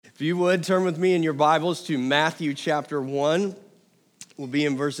If you would, turn with me in your Bibles to Matthew chapter 1. We'll be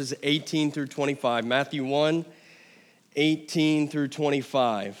in verses 18 through 25. Matthew 1, 18 through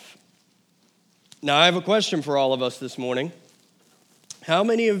 25. Now, I have a question for all of us this morning. How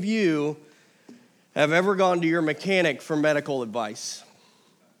many of you have ever gone to your mechanic for medical advice?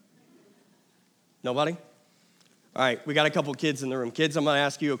 Nobody? All right, we got a couple kids in the room. Kids, I'm going to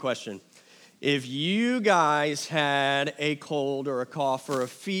ask you a question. If you guys had a cold or a cough or a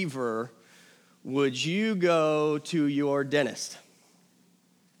fever, would you go to your dentist?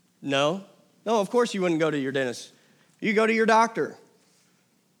 No? No, of course you wouldn't go to your dentist. You go to your doctor.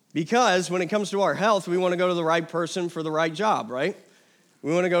 Because when it comes to our health, we want to go to the right person for the right job, right?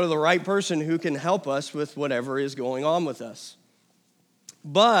 We want to go to the right person who can help us with whatever is going on with us.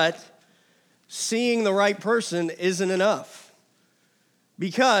 But seeing the right person isn't enough.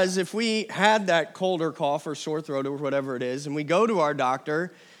 Because if we had that cold or cough or sore throat or whatever it is, and we go to our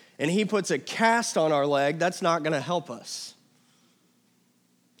doctor and he puts a cast on our leg, that's not going to help us.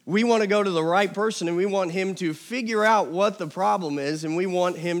 We want to go to the right person and we want him to figure out what the problem is and we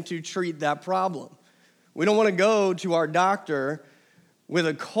want him to treat that problem. We don't want to go to our doctor with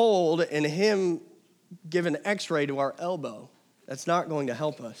a cold and him give an x-ray to our elbow. That's not going to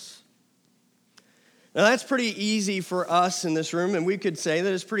help us. Now, that's pretty easy for us in this room, and we could say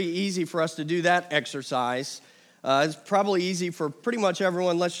that it's pretty easy for us to do that exercise. It's probably easy for pretty much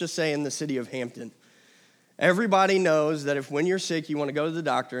everyone, let's just say in the city of Hampton. Everybody knows that if when you're sick, you want to go to the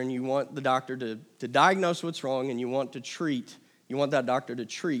doctor, and you want the doctor to diagnose what's wrong, and you want that doctor to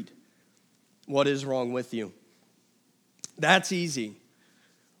treat what is wrong with you. That's easy.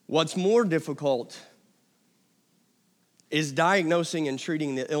 What's more difficult is diagnosing and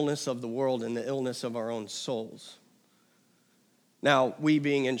treating the illness of the world and the illness of our own souls. Now, we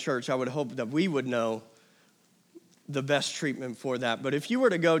being in church, I would hope that we would know the best treatment for that. But if you were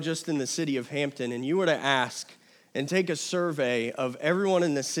to go just in the city of Hampton and you were to ask and take a survey of everyone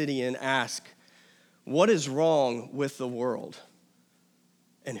in the city and ask, what is wrong with the world?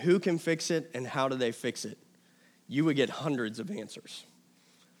 And who can fix it and how do they fix it? You would get hundreds of answers.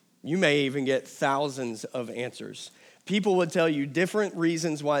 You may even get thousands of answers. People would tell you different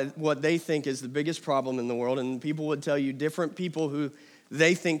reasons why what they think is the biggest problem in the world, and people would tell you different people who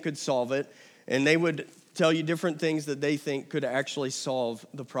they think could solve it, and they would tell you different things that they think could actually solve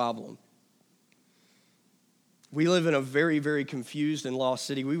the problem. We live in a very, very confused and lost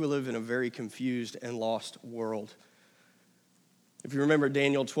city. We live in a very confused and lost world. If you remember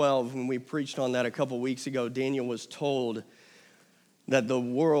Daniel 12, when we preached on that a couple weeks ago, Daniel was told that the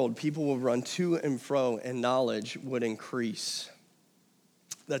world, people will run to and fro, and knowledge would increase.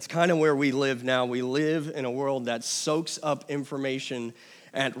 That's kind of where we live now. We live in a world that soaks up information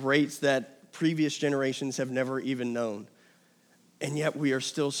at rates that previous generations have never even known. And yet we are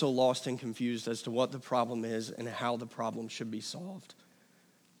still so lost and confused as to what the problem is and how the problem should be solved.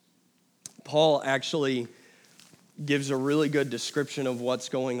 Paul actually gives a really good description of what's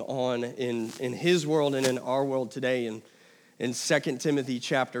going on in his world and in our world today. In 2 Timothy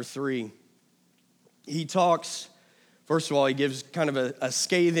chapter 3, he talks, first of all, he gives kind of a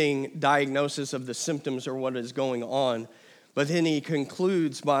scathing diagnosis of the symptoms or what is going on, but then he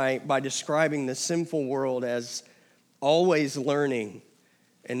concludes by describing the sinful world as always learning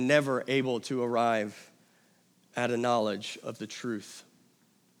and never able to arrive at a knowledge of the truth.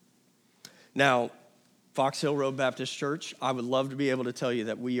 Now, Fox Hill Road Baptist Church, I would love to be able to tell you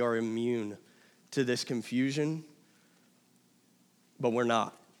that we are immune to this confusion, but we're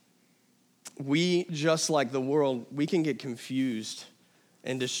not. We, just like the world, we can get confused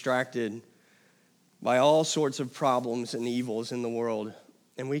and distracted by all sorts of problems and evils in the world.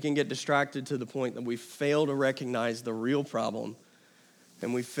 And we can get distracted to the point that we fail to recognize the real problem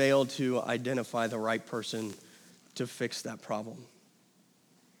and we fail to identify the right person to fix that problem.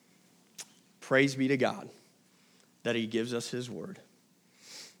 Praise be to God that he gives us his word.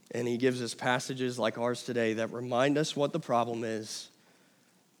 And he gives us passages like ours today that remind us what the problem is,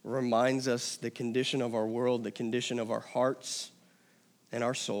 reminds us the condition of our world, the condition of our hearts and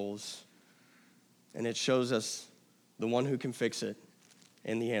our souls, and it shows us the one who can fix it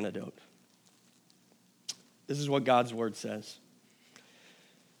and the antidote. This is what God's word says.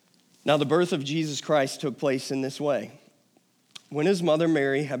 Now, the birth of Jesus Christ took place in this way. When his mother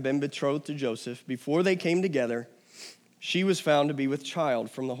Mary had been betrothed to Joseph, before they came together, she was found to be with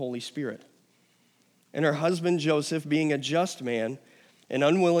child from the Holy Spirit. And her husband Joseph, being a just man and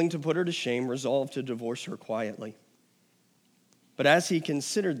unwilling to put her to shame, resolved to divorce her quietly. But as he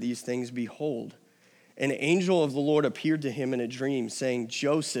considered these things, behold, an angel of the Lord appeared to him in a dream, saying,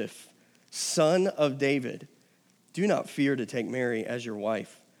 Joseph, son of David, do not fear to take Mary as your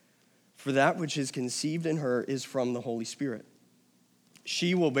wife, For that which is conceived in her is from the Holy Spirit.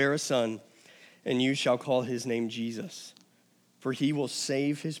 She will bear a son, and you shall call his name Jesus, for he will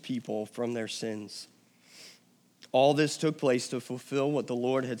save his people from their sins. All this took place to fulfill what the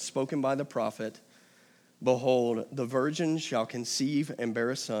Lord had spoken by the prophet. Behold, the virgin shall conceive and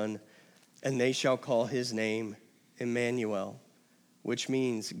bear a son, and they shall call his name Emmanuel, which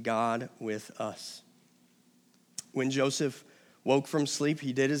means God with us. When Joseph woke from sleep,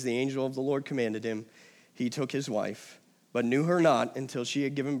 he did as the angel of the Lord commanded him. He took his wife, but knew her not until she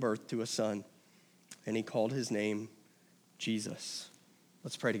had given birth to a son, and he called his name Jesus.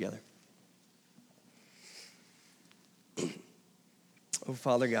 Let's pray together. Oh,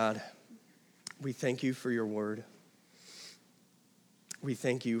 Father God, we thank you for your word. We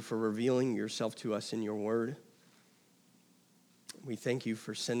thank you for revealing yourself to us in your word. We thank you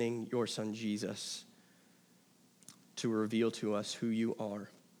for sending your son Jesus to reveal to us who you are.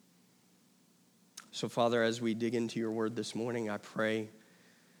 So, Father, as we dig into your word this morning, I pray,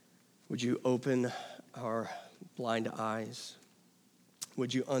 would you open our blind eyes?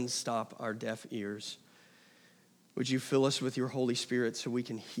 Would you unstop our deaf ears? Would you fill us with your Holy Spirit so we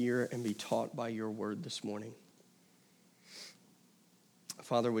can hear and be taught by your word this morning?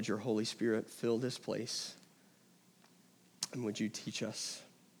 Father, would your Holy Spirit fill this place? And would you teach us?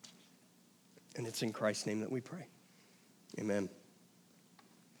 And it's in Christ's name that we pray. Amen.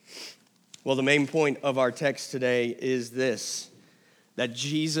 Well, the main point of our text today is this, that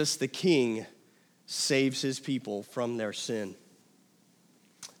Jesus the King saves his people from their sin.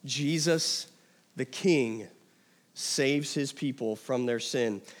 Jesus the King saves his people from their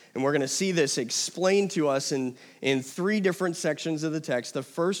sin. And we're going to see this explained to us in three different sections of the text. The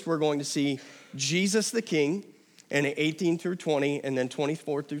first, we're going to see Jesus the King in 18 through 20, and then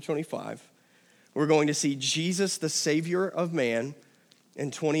 24 through 25. We're going to see Jesus the Savior of man in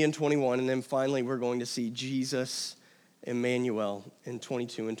 20 and 21, and then finally we're going to see Jesus Emmanuel in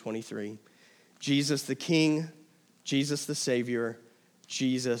 22 and 23. Jesus the King, Jesus the Savior,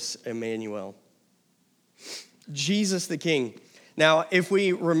 Jesus Emmanuel. Jesus the King. Now, if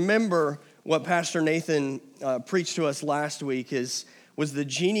we remember what Pastor Nathan preached to us last week was the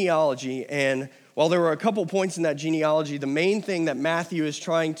genealogy, and while there were a couple points in that genealogy, the main thing that Matthew is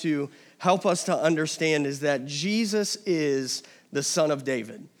trying to help us to understand is that Jesus is the Son of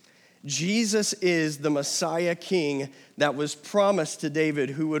David. Jesus is the Messiah King that was promised to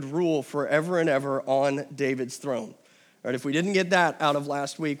David, who would rule forever and ever on David's throne. Right? If we didn't get that out of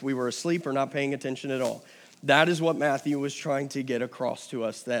last week, we were asleep or not paying attention at all. That is what Matthew was trying to get across to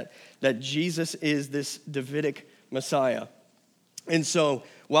us, that Jesus is this Davidic Messiah. And so,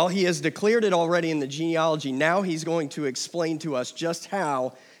 while he has declared it already in the genealogy, now he's going to explain to us just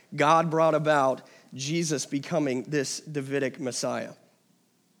how God brought about Jesus becoming this Davidic Messiah.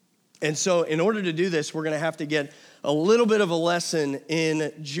 And so, in order to do this, we're going to have to get a little bit of a lesson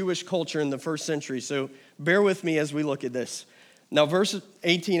in Jewish culture in the first century. So, bear with me as we look at this. Now, verse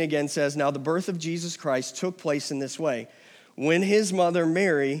 18 again says, "Now the birth of Jesus Christ took place in this way. When his mother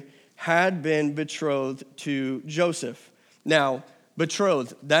Mary had been betrothed to Joseph." Now,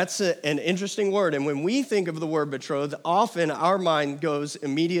 betrothed, that's an interesting word. And when we think of the word betrothed, often our mind goes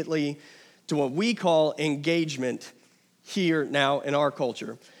immediately to what we call engagement here now in our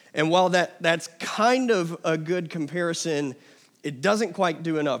culture. And while that's kind of a good comparison, it doesn't quite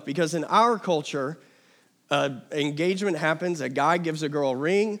do enough, because in our culture, engagement happens, a guy gives a girl a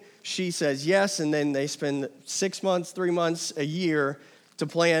ring, she says yes, and then they spend 6 months, 3 months, a year to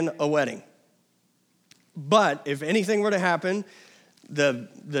plan a wedding. But if anything were to happen, the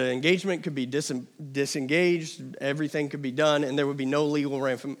engagement could be disengaged, everything could be done, and there would be no legal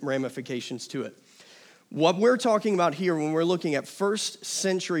ramifications to it. What we're talking about here when we're looking at first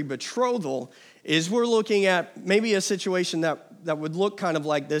century betrothal is we're looking at maybe a situation that would look kind of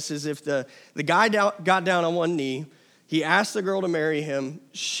like this, is if the guy got down on one knee, he asked the girl to marry him,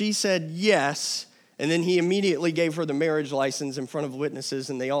 she said yes, and then he immediately gave her the marriage license in front of witnesses,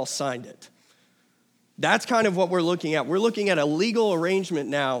 and they all signed it. That's kind of what we're looking at. We're looking at a legal arrangement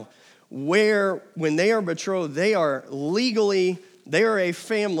now where when they are betrothed, they are a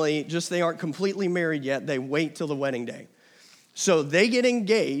family, just they aren't completely married yet. They wait till the wedding day. So they get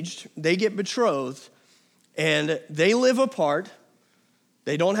engaged, they get betrothed, and they live apart.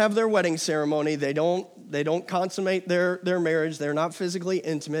 They don't have their wedding ceremony. They don't consummate their marriage. They're not physically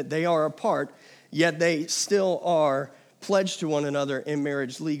intimate. They are apart, yet they still are pledged to one another in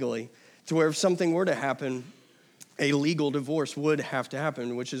marriage legally, to where if something were to happen, a legal divorce would have to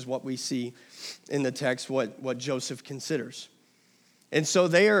happen, which is what we see in the text, what Joseph considers. And so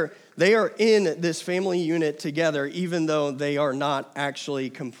they are in this family unit together, even though they are not actually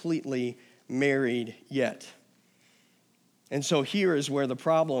completely married yet. And so here is where the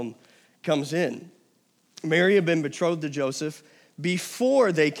problem comes in. Mary had been betrothed to Joseph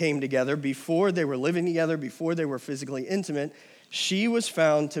before they came together, before they were living together, before they were physically intimate. She was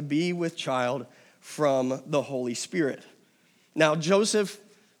found to be with child from the Holy Spirit. Now, Joseph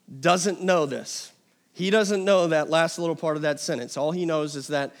doesn't know this. He doesn't know that last little part of that sentence. All he knows is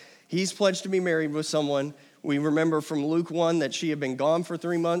that he's pledged to be married with someone. We remember from Luke 1 that she had been gone for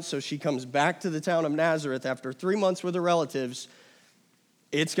 3 months, so she comes back to the town of Nazareth after 3 months with her relatives.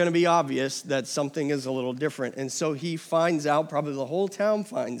 It's going to be obvious that something is a little different. And so he finds out, probably the whole town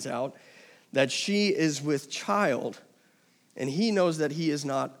finds out, that she is with child. And he knows that he has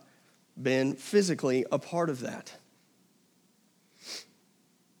not been physically a part of that.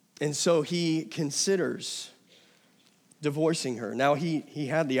 And so he considers divorcing her. Now, he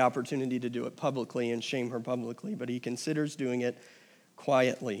had the opportunity to do it publicly and shame her publicly, but he considers doing it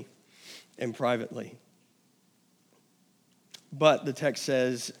quietly and privately. But the text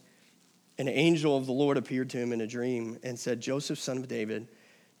says, an angel of the Lord appeared to him in a dream and said, Joseph, son of David,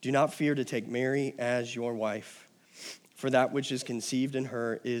 do not fear to take Mary as your wife, for that which is conceived in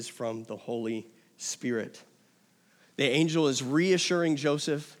her is from the Holy Spirit. The angel is reassuring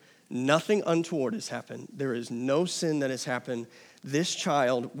Joseph, nothing untoward has happened. There is no sin that has happened. This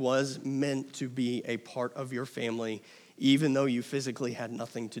child was meant to be a part of your family, even though you physically had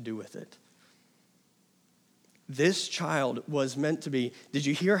nothing to do with it. This child was meant to be. Did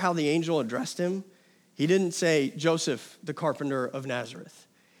you hear how the angel addressed him? He didn't say, Joseph, the carpenter of Nazareth.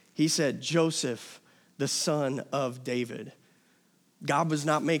 He said, Joseph, the son of David. God was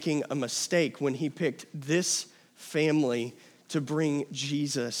not making a mistake when he picked this family to bring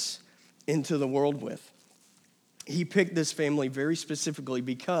Jesus into the world with. He picked this family very specifically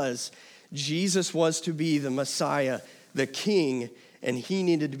because Jesus was to be the Messiah, the King, and he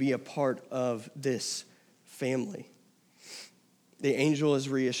needed to be a part of this family. The angel is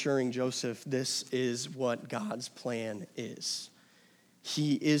reassuring Joseph, this is what God's plan is.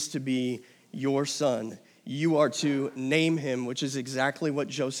 He is to be your son. You are to name him, which is exactly what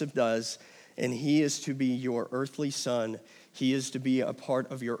Joseph does, and he is to be your earthly son. He is to be a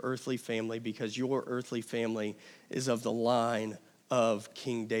part of your earthly family because your earthly family is of the line of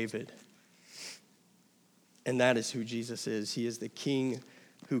King David. And that is who Jesus is. He is the King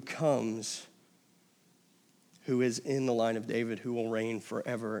who comes, who is in the line of David, who will reign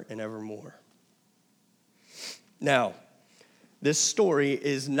forever and evermore. Now, this story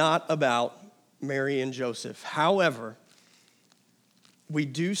is not about Mary and Joseph. However, we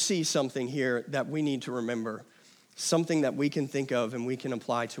do see something here that we need to remember, something that we can think of and we can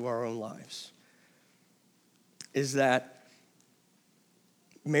apply to our own lives, is that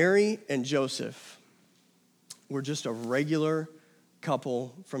Mary and Joseph were just a regular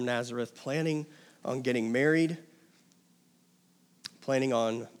couple from Nazareth planning on getting married, planning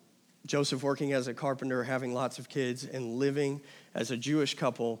on Joseph working as a carpenter, having lots of kids, and living as a Jewish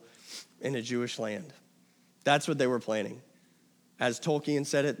couple in a Jewish land. That's what they were planning. As Tolkien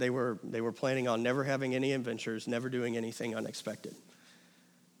said it, they were planning on never having any adventures, never doing anything unexpected.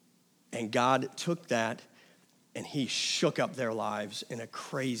 And God took that and he shook up their lives in a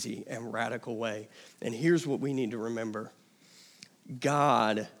crazy and radical way. And here's what we need to remember.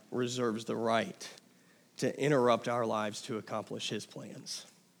 God reserves the right to interrupt our lives to accomplish his plans.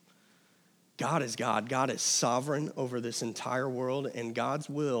 God is God. God is sovereign over this entire world, and God's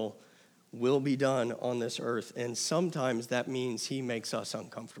will be done on this earth. And sometimes that means he makes us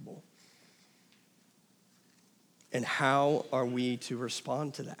uncomfortable. And how are we to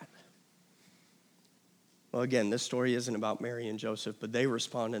respond to that? Well, again, this story isn't about Mary and Joseph, but they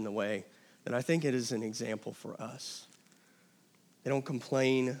respond in the way that I think it is an example for us. They don't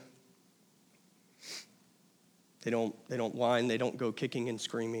complain. They don't whine. They don't go kicking and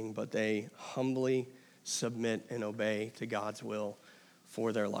screaming, but they humbly submit and obey to God's will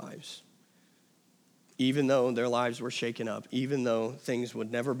for their lives. Even though their lives were shaken up, even though things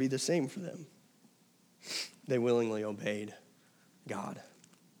would never be the same for them, they willingly obeyed God.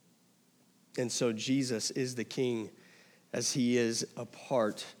 And so Jesus is the King as he is a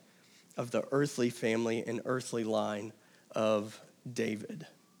part of the earthly family and earthly line of David.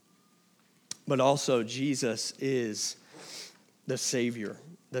 But also Jesus is the Savior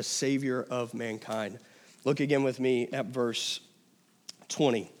of mankind. Look again with me at verse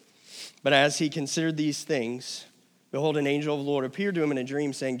 20. But as he considered these things, behold, an angel of the Lord appeared to him in a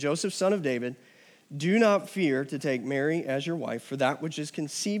dream, saying, Joseph, son of David, do not fear to take Mary as your wife, for that which is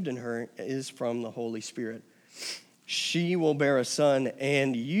conceived in her is from the Holy Spirit. she will bear a son,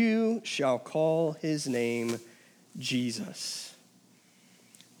 and you shall call his name Jesus.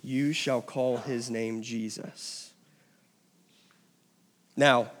 You shall call his name Jesus.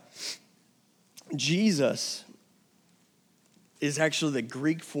 Now, Jesus is actually the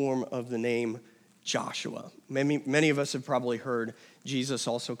Greek form of the name Joshua. Many of us have probably heard Jesus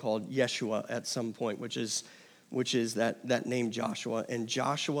also called Yeshua at some point, which is that name Joshua. And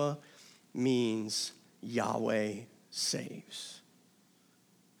Joshua means Yahweh saves.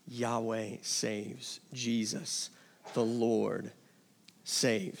 Yahweh saves. Jesus, the Lord,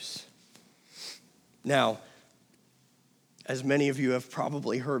 saves. Now, as many of you have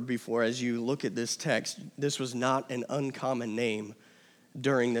probably heard before, as you look at this text, this was not an uncommon name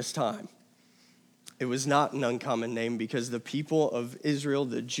during this time. It was not an uncommon name because the people of Israel,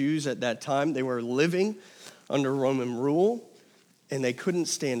 the Jews at that time, they were living under Roman rule, and they couldn't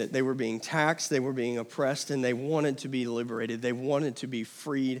stand it. They were being taxed, they were being oppressed, and they wanted to be liberated. They wanted to be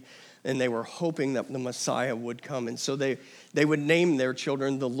freed, and they were hoping that the Messiah would come. And so they would name their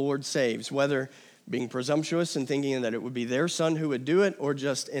children the Lord Saves, whether being presumptuous and thinking that it would be their son who would do it, or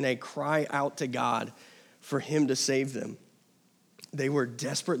just in a cry out to God for him to save them. They were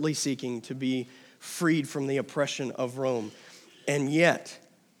desperately seeking to be freed from the oppression of Rome. And yet,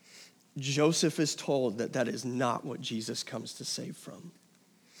 Joseph is told that that is not what Jesus comes to save from.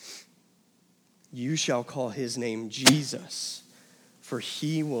 You shall call his name Jesus, for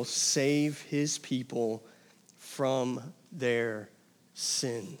he will save his people from their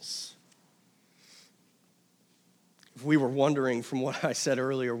sins. If we were wondering from what I said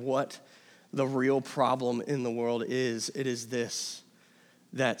earlier what the real problem in the world is, it is this: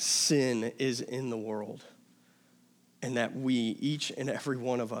 that sin is in the world, and that we, each and every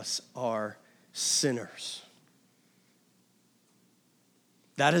one of us, are sinners.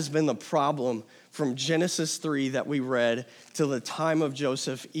 That has been the problem from Genesis 3 that we read till the time of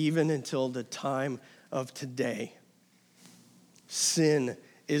Joseph, even until the time of today. Sin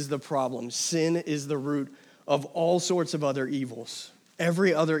is the problem. Sin is the root of all sorts of other evils.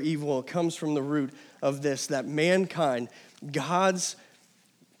 Every other evil comes from the root of this, that mankind, God's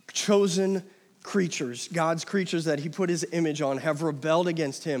chosen creatures, God's creatures that he put his image on, have rebelled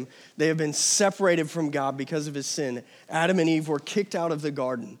against him. They have been separated from God because of his sin. Adam and Eve were kicked out of the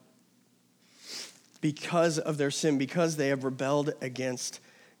garden because of their sin, because they have rebelled against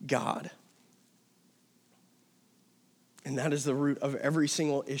God. And that is the root of every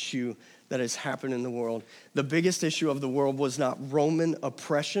single issue that has happened in the world. The biggest issue of the world was not Roman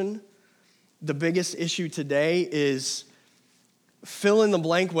oppression. The biggest issue today is fill in the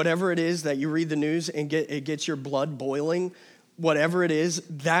blank, whatever it is that you read the news and it gets your blood boiling. Whatever it is,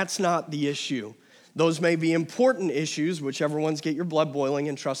 that's not the issue. Those may be important issues, whichever ones get your blood boiling,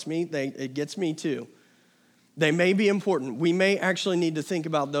 and trust me, it gets me too. They may be important. We may actually need to think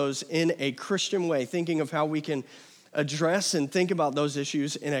about those in a Christian way, thinking of how we can address and think about those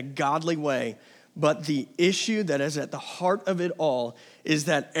issues in a godly way. But the issue that is at the heart of it all is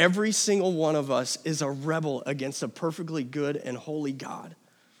that every single one of us is a rebel against a perfectly good and holy God.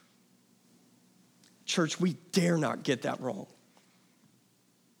 Church, we dare not get that wrong.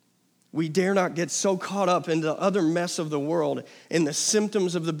 We dare not get so caught up in the other mess of the world and the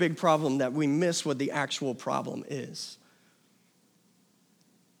symptoms of the big problem that we miss what the actual problem is.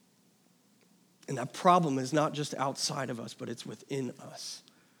 And that problem is not just outside of us, but it's within us.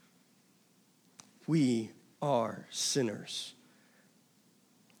 We are sinners.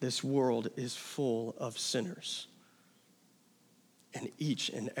 This world is full of sinners. And each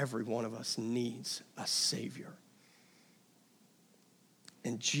and every one of us needs a Savior.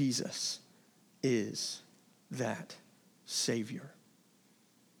 And Jesus is that Savior.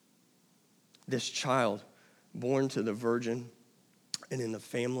 This child, born to the virgin and in the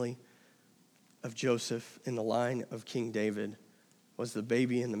family of Joseph, in the line of King David, was the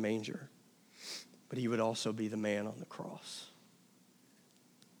baby in the manger. But he would also be the man on the cross.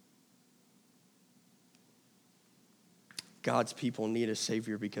 God's people need a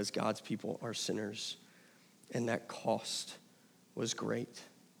Savior because God's people are sinners, and that cost was great.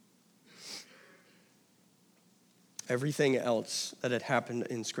 Everything else that had happened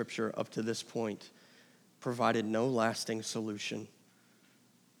in Scripture up to this point provided no lasting solution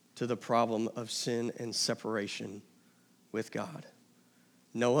to the problem of sin and separation with God.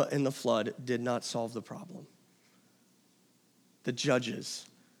 Noah and the flood did not solve the problem. The judges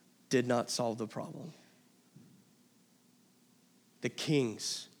did not solve the problem. The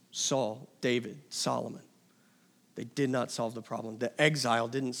kings, Saul, David, Solomon, they did not solve the problem. The exile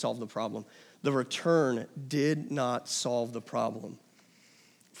didn't solve the problem. The return did not solve the problem.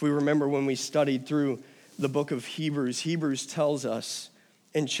 If we remember when we studied through the book of Hebrews. Hebrews tells us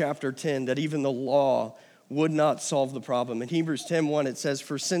in chapter 10 that even the law would not solve the problem. In Hebrews 10:1, it says,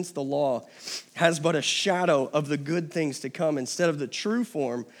 "For since the law has but a shadow of the good things to come instead of the true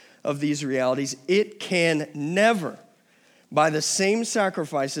form of these realities, it can never, by the same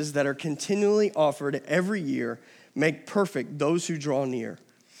sacrifices that are continually offered every year, make perfect those who draw near.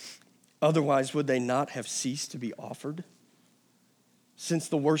 Otherwise, would they not have ceased to be offered? Since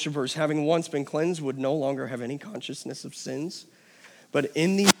the worshipers, having once been cleansed, would no longer have any consciousness of sins. But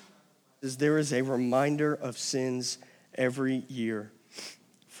in these there is a reminder of sins every year.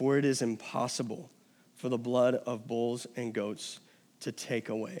 For it is impossible for the blood of bulls and goats to take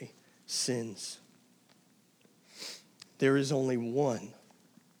away sins." There is only one.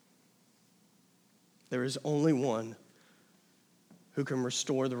 There is only one who can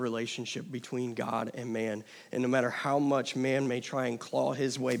restore the relationship between God and man. And no matter how much man may try and claw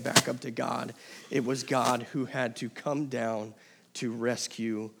his way back up to God, it was God who had to come down to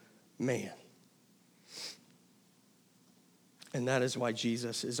rescue man. And that is why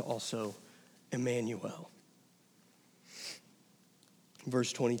Jesus is also Emmanuel.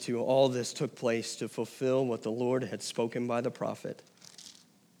 Verse 22, "All this took place to fulfill what the Lord had spoken by the prophet.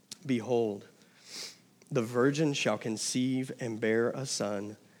 Behold, the virgin shall conceive and bear a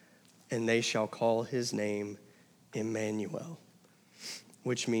son, and they shall call his name Emmanuel,"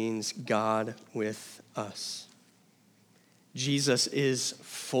 which means God with us. Jesus is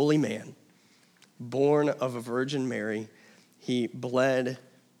fully man, born of a Virgin Mary. He bled,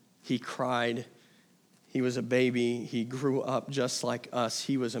 he cried, he was a baby, he grew up just like us.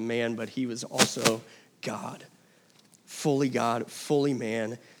 He was a man, but he was also God, fully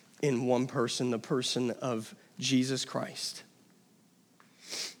man in one person, the person of Jesus Christ.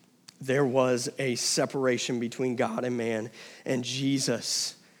 There was a separation between God and man, and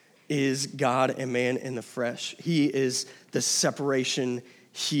Jesus is God and man in the flesh. He is the separation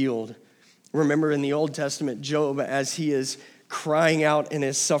healed. Remember in the Old Testament, Job, as he is crying out in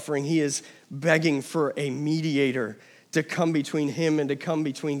his suffering, he is begging for a mediator to come between him and to come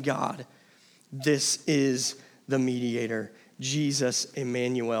between God. This is the mediator, Jesus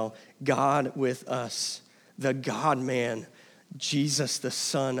Emmanuel, God with us, the God-man, Jesus, the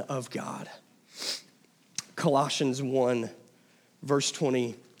Son of God. Colossians 1, verse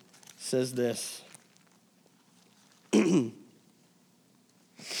 20 says this,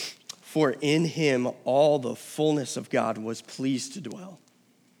 "For in him all the fullness of God was pleased to dwell,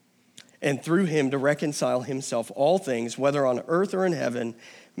 and through him to reconcile himself all things, whether on earth or in heaven,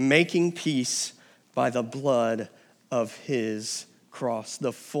 making peace by the blood of his cross."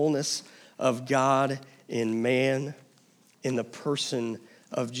 The fullness of God in man, in the person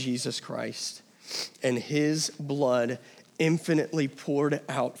of Jesus Christ, and his blood infinitely poured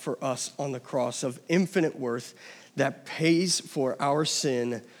out for us on the cross, of infinite worth, that pays for our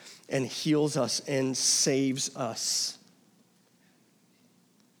sin and heals us and saves us.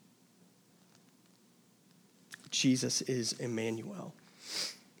 Jesus is Emmanuel,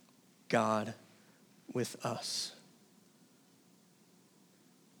 God with us.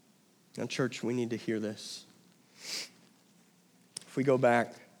 Now, church, we need to hear this. If we go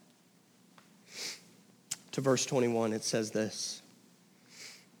back to verse 21, it says this,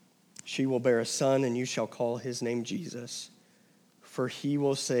 "She will bear a son, and you shall call his name Jesus, for he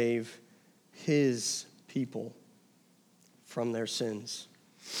will save his people from their sins."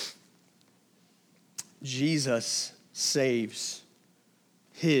 Jesus saves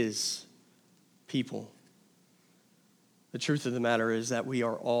his people. The truth of the matter is that we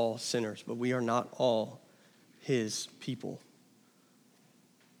are all sinners, but we are not all his people.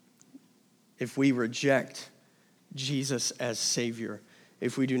 If we reject Jesus as Savior,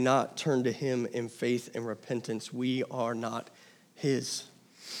 if we do not turn to him in faith and repentance, we are not his.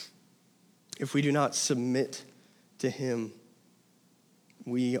 If we do not submit to him,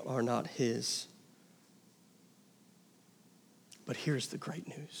 we are not his. But here's the great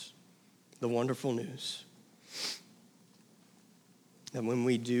news, the wonderful news, that when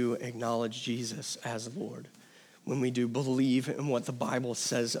we do acknowledge Jesus as Lord, when we do believe in what the Bible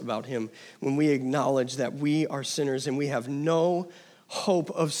says about him, when we acknowledge that we are sinners and we have no hope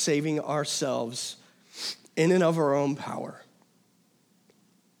of saving ourselves in and of our own power,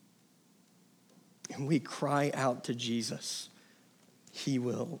 and we cry out to Jesus, he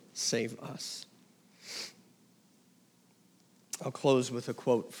will save us. I'll close with a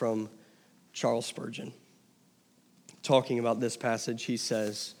quote from Charles Spurgeon. Talking about this passage, he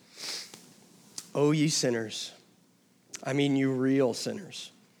says, "O ye sinners, I mean you real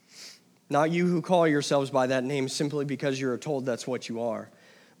sinners, not you who call yourselves by that name simply because you are told that's what you are,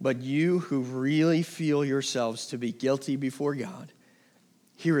 But you who really feel yourselves to be guilty before God,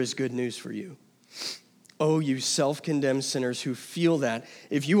 here is good news for you. Oh, you self-condemned sinners who feel that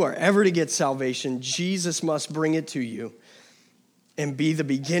if you are ever to get salvation, Jesus must bring it to you and be the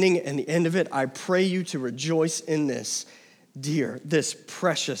beginning and the end of it. I pray you to rejoice in this dear, this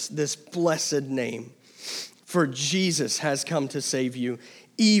precious, this blessed name. For Jesus has come to save you,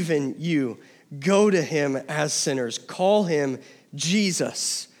 even you. Go to him as sinners. Call him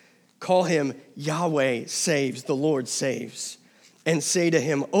Jesus. Call him Yahweh saves, the Lord saves. And say to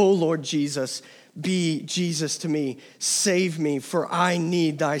him, O Lord Jesus, be Jesus to me. Save me, for I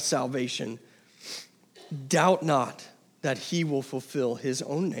need thy salvation. Doubt not that he will fulfill his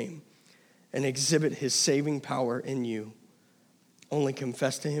own name and exhibit his saving power in you. Only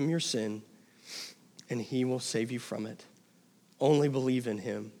confess to him your sin, and he will save you from it. Only believe in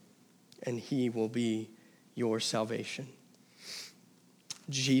him, and he will be your salvation.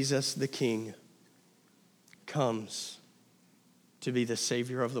 Jesus the King comes to be the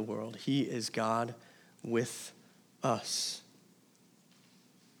Savior of the world. He is God with us.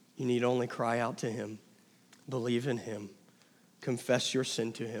 You need only cry out to him, believe in him, confess your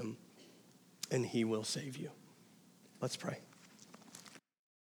sin to him, and he will save you. Let's pray.